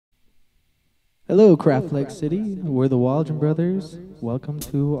Hello, Craft Lake City. We're the Waldron brothers. Welcome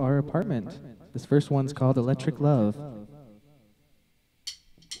to our apartment. This first one's called Electric Love.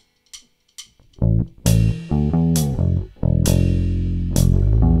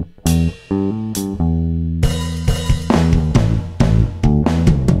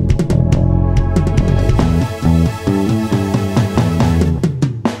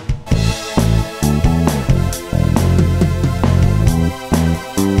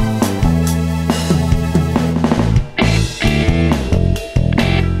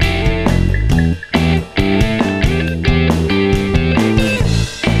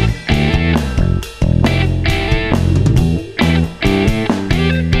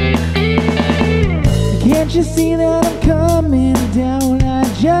 Can't you see that I'm coming down? I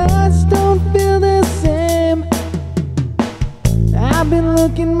just don't feel the same. I've been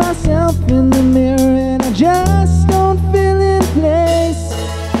looking myself in the mirror and I just don't feel in place.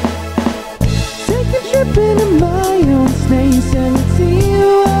 Take a trip into my own space and see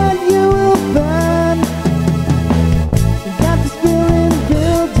what you will find. Got this feeling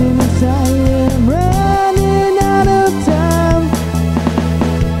building inside and I'm running out of time.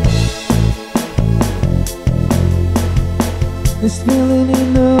 This feeling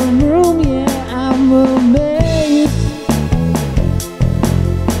in the room, yeah, I'm amazed.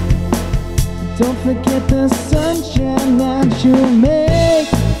 Don't forget the sunshine that you make.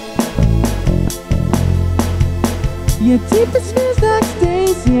 Your deepest fears, dark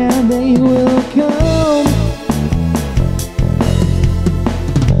days, yeah, they will come.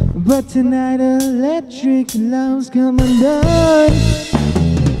 But tonight electric love's come undone.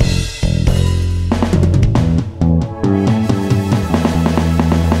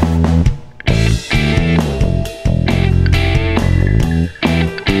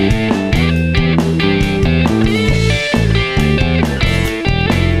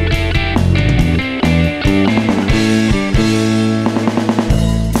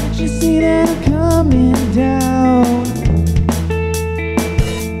 You see that I'm coming down.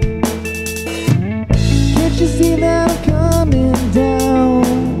 Can't you see that I'm coming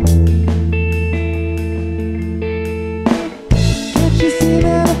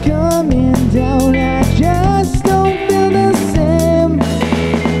down? I just don't feel the same.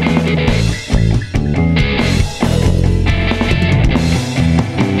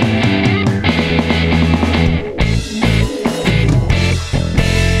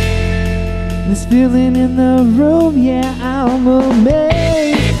 This feeling in the room, yeah, I'm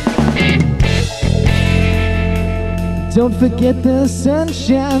amazed. Don't forget the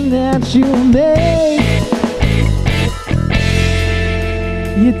sunshine that you made.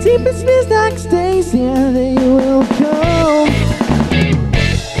 Your deepest fears, dark days, yeah, they will come.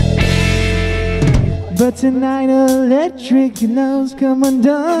 But tonight electric love's come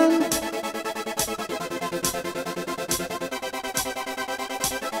undone.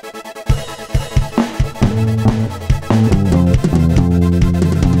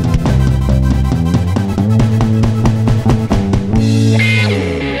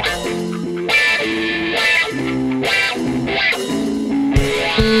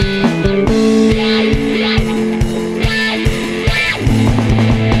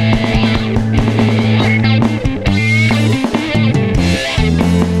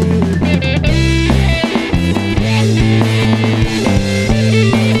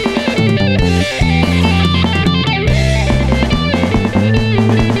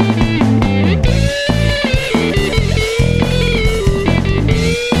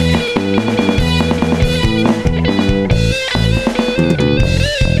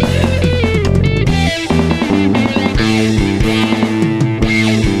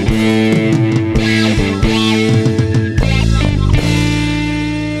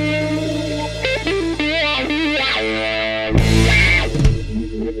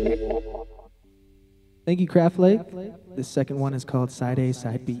 Thank you, Craft Lake. This second one is called Side A,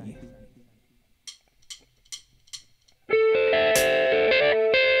 Side B.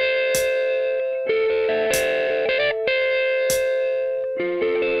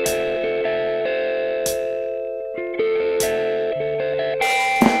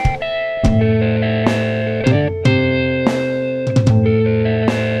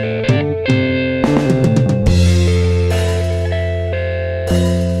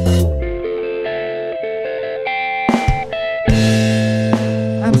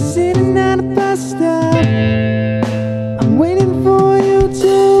 I'm sick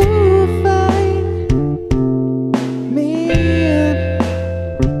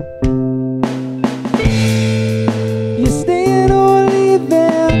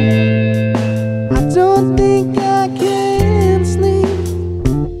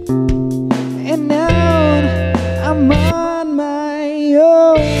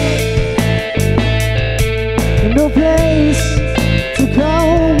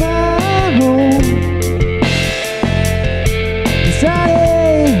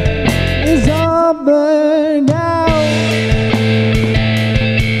all burned out.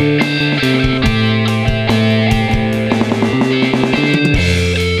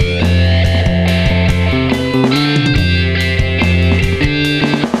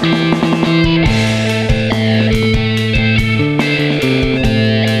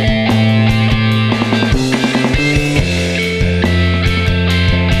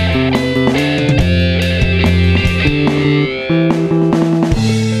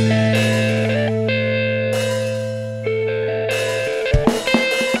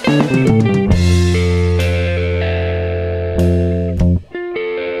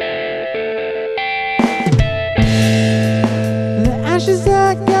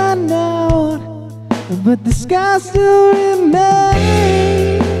 But the sky still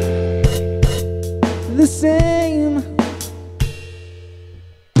remains the same.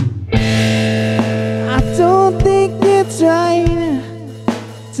 I don't think it's right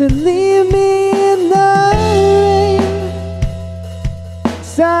to leave me in the rain.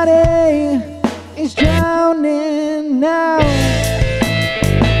 Saturday is drowning now,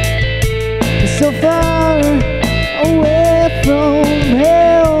 so far away from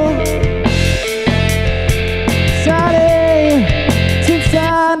hell.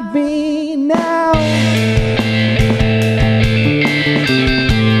 Inside me now.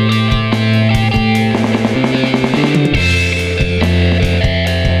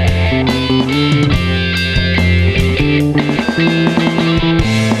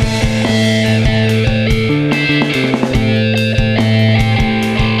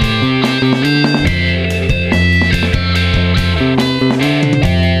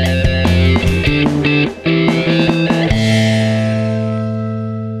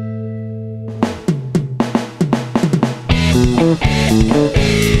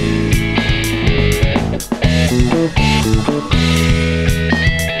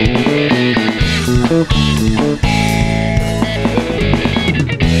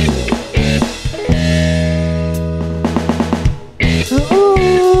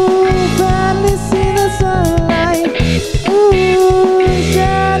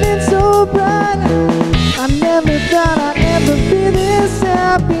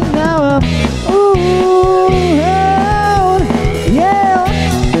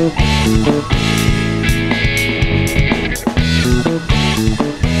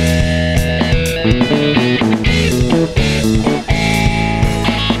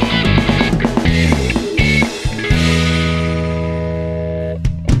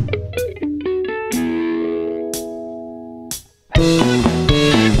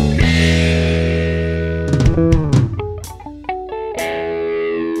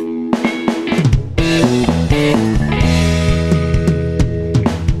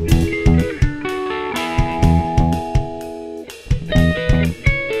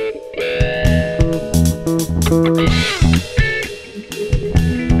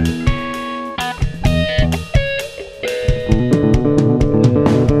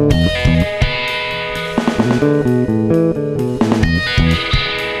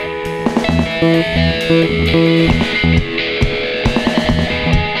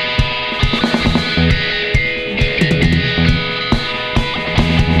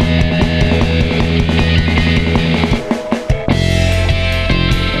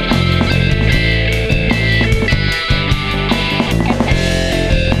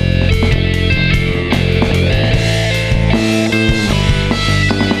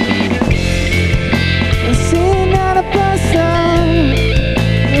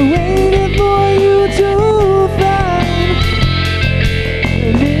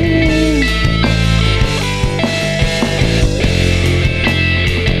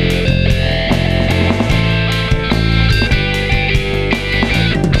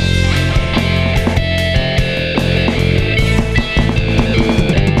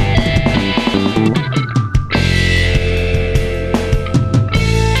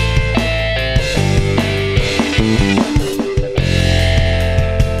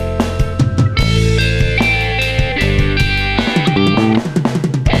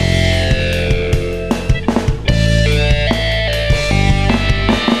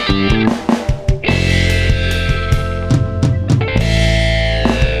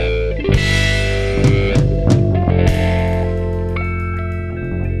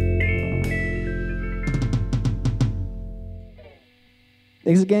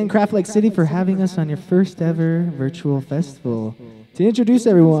 Thanks again, Craft Lake City, for having us on your first ever virtual festival. To introduce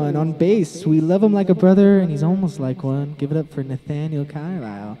everyone, on bass, we love him like a brother, and he's almost like one. Give it up for Nathaniel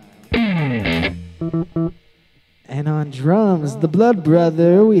Carlisle. And on drums, the blood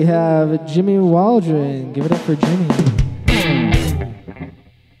brother, we have Jimmy Waldron. Give it up for Jimmy.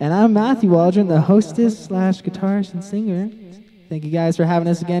 And I'm Matthew Waldron, the hostess slash guitarist and singer. Thank you guys for having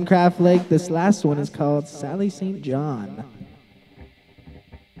us again, Craft Lake. This last one is called Sally St. John.